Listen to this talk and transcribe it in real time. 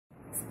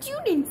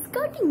students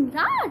cutting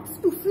rats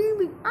to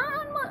filming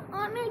animal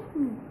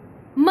anatomy,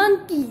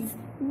 monkeys,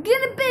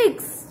 guinea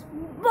pigs,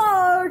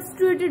 birds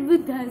treated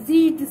with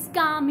hazardous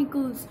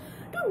chemicals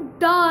to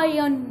die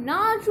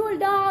unnatural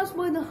deaths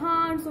by the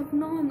hands of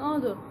none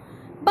other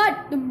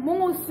but the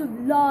most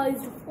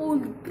civilized of all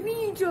the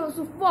creatures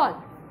of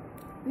all,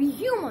 we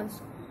humans.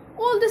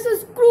 All this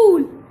is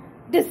cruel,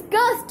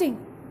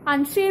 disgusting,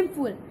 and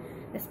shameful.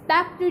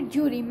 Respected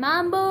jury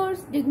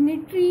members,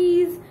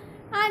 dignitaries,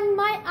 and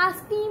my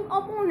esteemed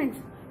opponents,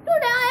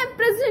 today I am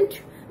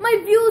present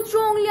my views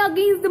strongly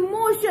against the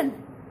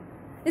motion.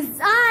 Is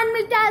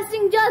animal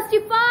testing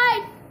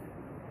justified?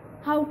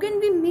 How can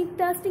we make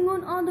testing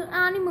on other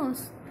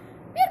animals?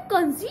 We are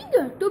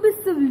considered to be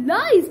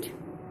civilized.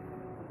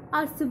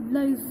 Our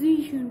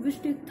civilization,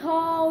 which takes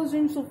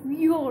thousands of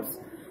years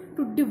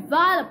to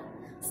develop,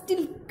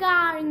 still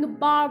carrying the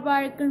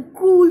barbaric and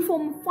cruel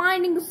form of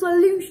finding a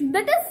solution,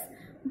 that is,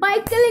 by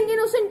killing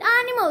innocent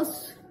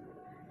animals.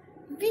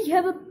 We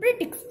have a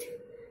pretext.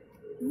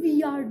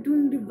 We are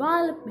doing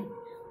development.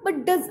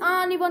 But does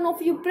any one of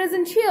you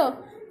present here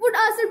would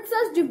accept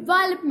such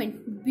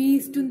development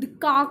based on the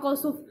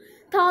carcass of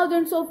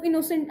thousands of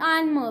innocent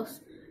animals?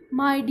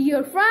 My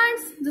dear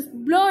friends, this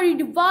bloody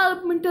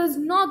development is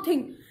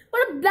nothing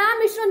but a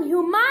blemish on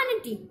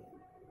humanity.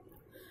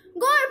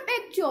 Got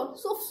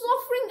pictures of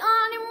suffering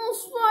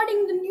animals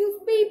flooding the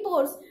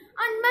newspapers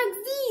and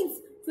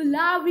magazines, fill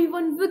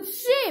everyone with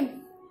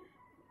shame.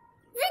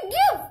 We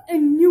give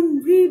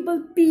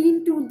innumerable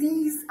pain to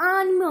these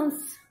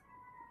animals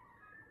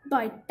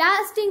by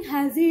testing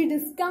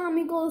hazardous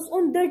chemicals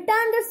on their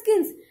tender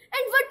skins.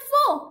 And what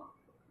for?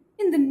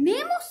 In the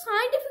name of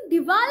scientific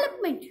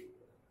development.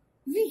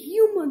 We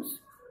humans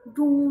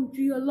don't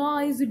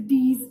realize that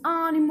these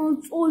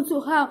animals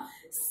also have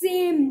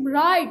same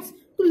rights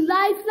to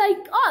life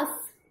like us.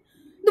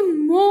 The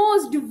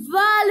most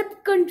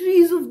developed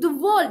countries of the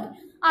world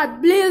are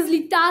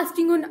blazingly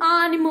testing on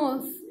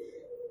animals.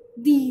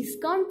 These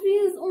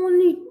countries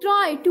only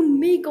try to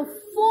make a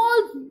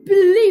false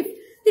belief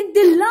that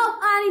they love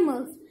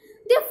animals.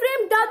 They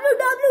frame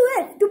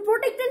WWF to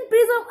protect and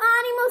preserve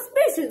animal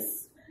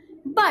species.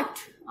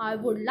 But I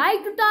would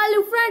like to tell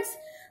you friends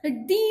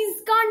that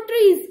these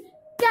countries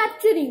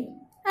capturing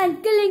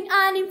and killing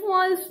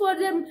animals for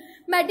their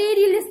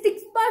materialistic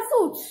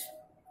pursuits.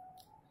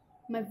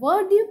 My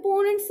worthy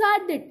opponent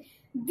said that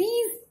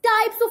these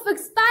types of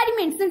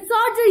experiments and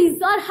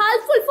surgeries are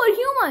helpful for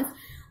humans.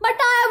 But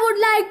I would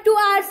like to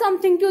add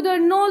something to their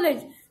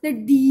knowledge,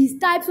 that these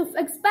types of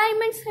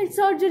experiments and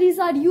surgeries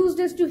are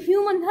useless to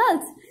human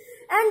health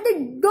and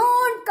they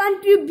don't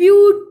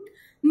contribute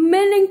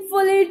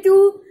meaningfully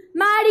to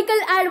medical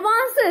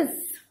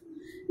advances.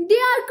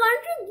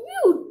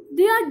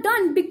 They are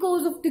done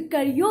because of the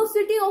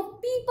curiosity of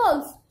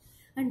peoples,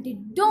 and they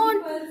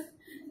don't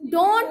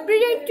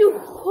pretend to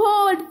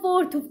hold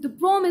forth of the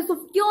promise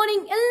of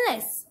curing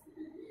illness.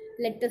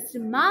 Let us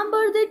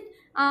remember that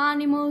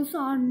animals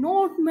are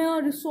not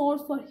mere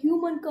resource for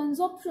human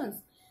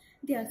consumptions.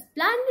 They are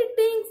splendid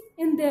beings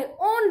in their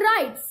own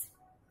rights.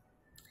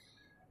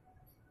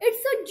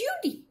 It's a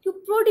duty to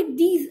protect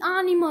these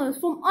animals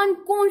from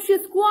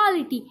unconscious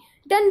cruelty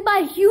done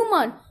by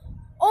humans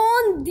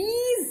on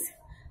these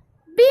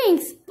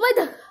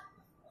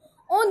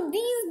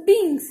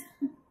beings.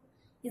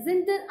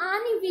 Isn't there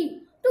any way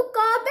to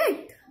curb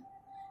it?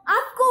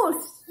 Of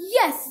course,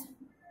 yes.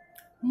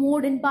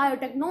 Modern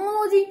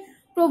biotechnology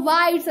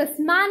provides us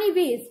many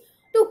ways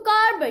to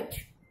curb it.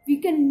 We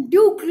can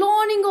do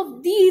cloning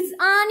of these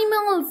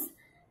animals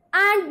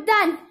and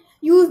then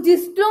use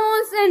these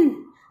clones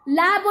in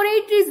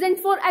laboratories and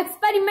for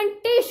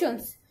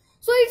experimentations.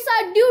 So it's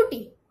our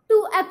duty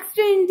to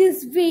extend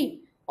this way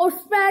or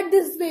spread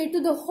this way to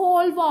the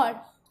whole world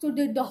so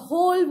that the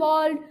whole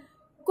world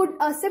could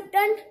accept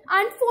and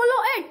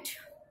follow it.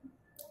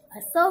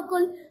 A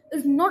circle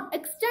is not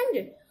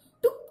extended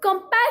to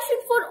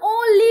compassion for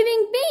all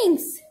living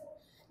beings.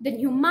 Then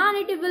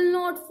humanity will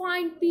not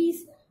find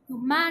peace.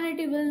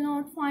 Humanity will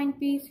not find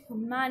peace.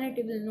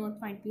 Humanity will not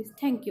find peace.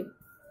 Thank you.